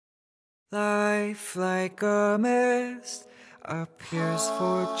Life like a mist appears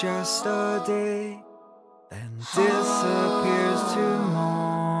for just a day, then disappears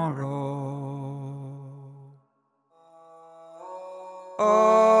tomorrow.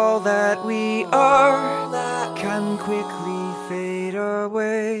 All that we are can quickly fade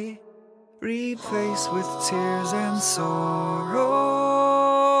away, replaced with tears and sorrow.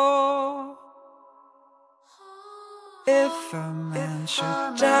 If a man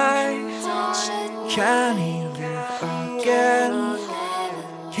should die, can he live again?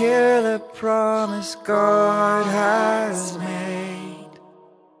 Hear the promise God has made.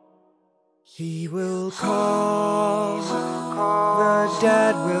 He will call, the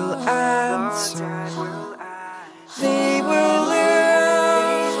dead will answer. They will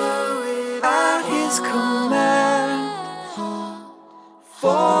live at His command,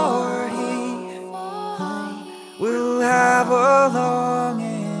 for He will have a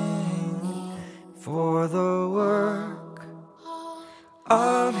longing for the work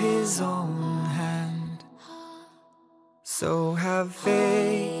of His own hand. So have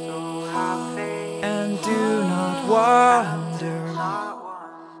faith and do not wonder,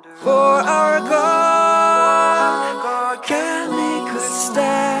 for our God can make us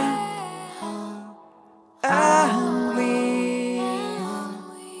stand, and we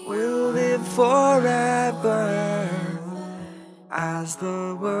will live forever as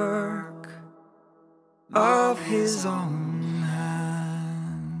the work of His own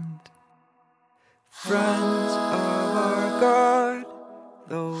hand. Friends of our God,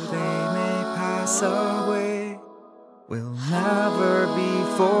 though they may pass away, will never be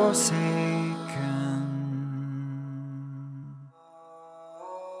forsaken.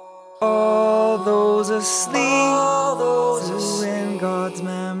 All those asleep who in God's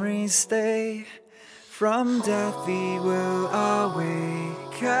memory stay, from death He will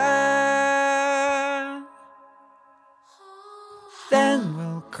awaken. Then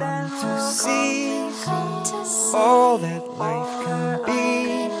we'll come to see all that life can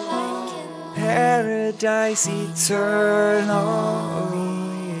be, paradise eternally.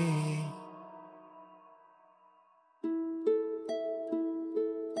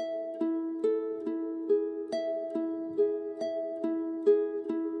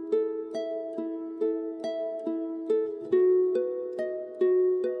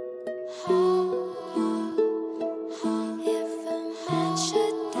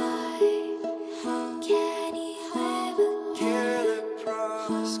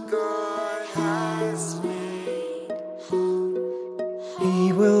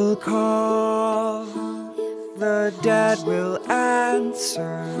 He will call, the dead will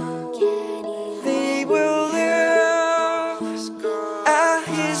answer. They will live at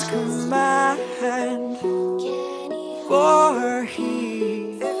His command, for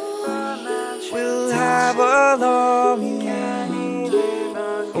He will have a longing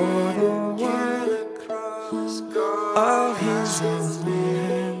for the work of His own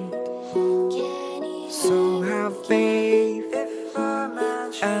hand. So have faith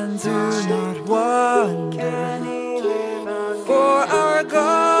and do not wonder, for our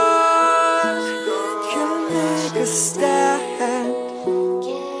God can make us stand,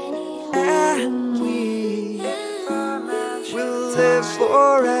 and we will live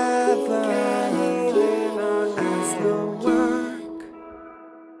forever as the work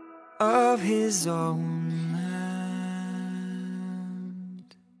of His own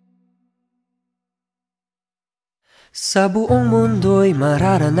hand. Sa buong mundo'y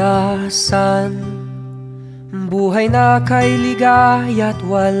mararanasan buhay na kay ligaya't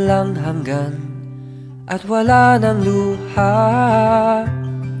walang hanggan, at wala ng luha,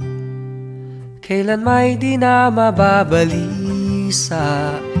 kailan may di na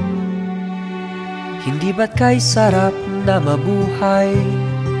mababalisa. Hindi ba't kay sarap na mabuhay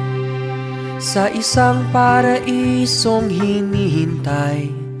sa isang paraisong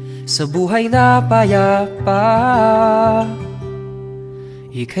hinihintay, sa buhay na payapa,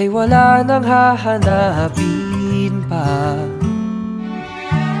 ika'y wala nang hahanapin pa.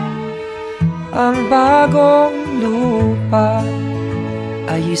 Ang bagong lupa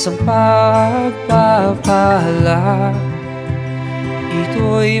ay isang pagpapala,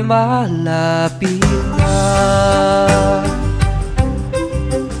 ito'y malapit na.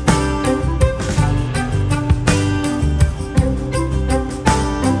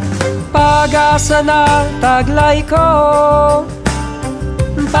 Pag-asa na taglay ko,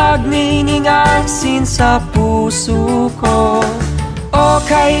 pagniningangsin sa puso ko, o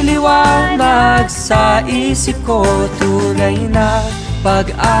kay liwanag sa isip ko, tunay na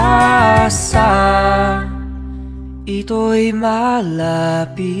pag-asa, ito'y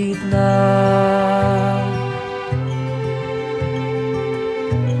malapit na.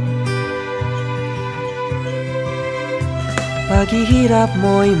 Paghihirap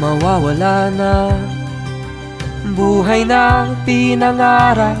mo'y mawawala na, buhay na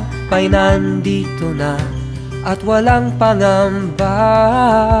pinangarap ay nandito na, at walang pangamba,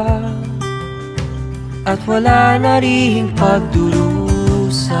 at wala na ring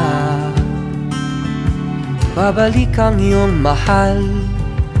pagdurusa. Babalik ang iyong mahal,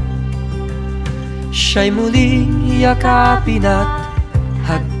 siya'y muling yakapin at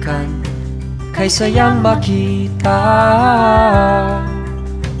hagkan, kay sayang makita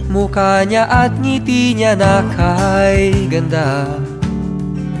mukha niya at ngiti niya na kay ganda.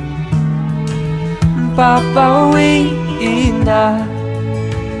 Papauwiin na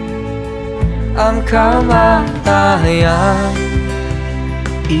ang kamatayan,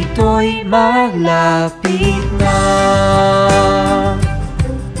 ito'y malapit na.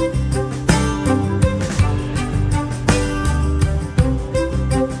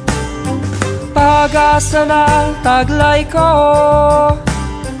 Pag-asa na taglay ko,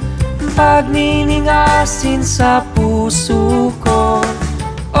 pagniningasin sa puso ko,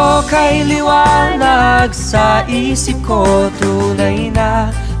 o kay liwanag sa isip ko, tunay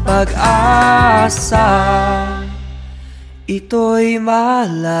na pag-asa, ito'y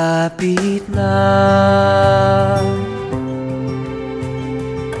malapit na.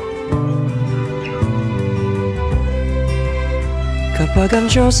 Kapag ang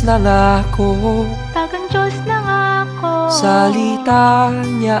Diyos nangako, salita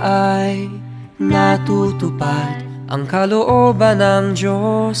niya ay natutupad, ang kalooban ng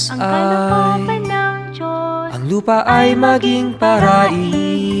Diyos ay ang lupa ay maging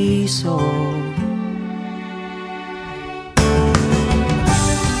paraiso.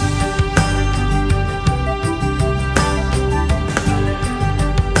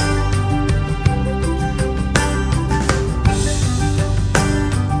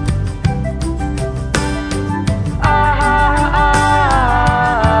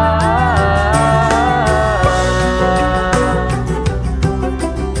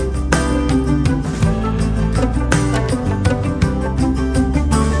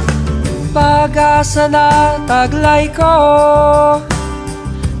 Pag-asa na taglay ko,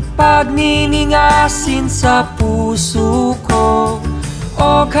 pagniningasin sa puso ko,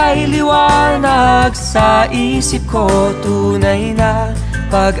 o kay liwanag sa isip ko, tunay na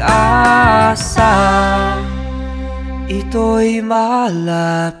pag-asa, ito'y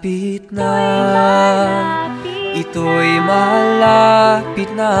malapit na. Ito'y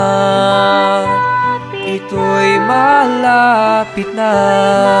malapit na. Ito'y malapit na.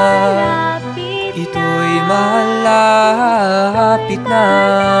 Ito'y malapit na.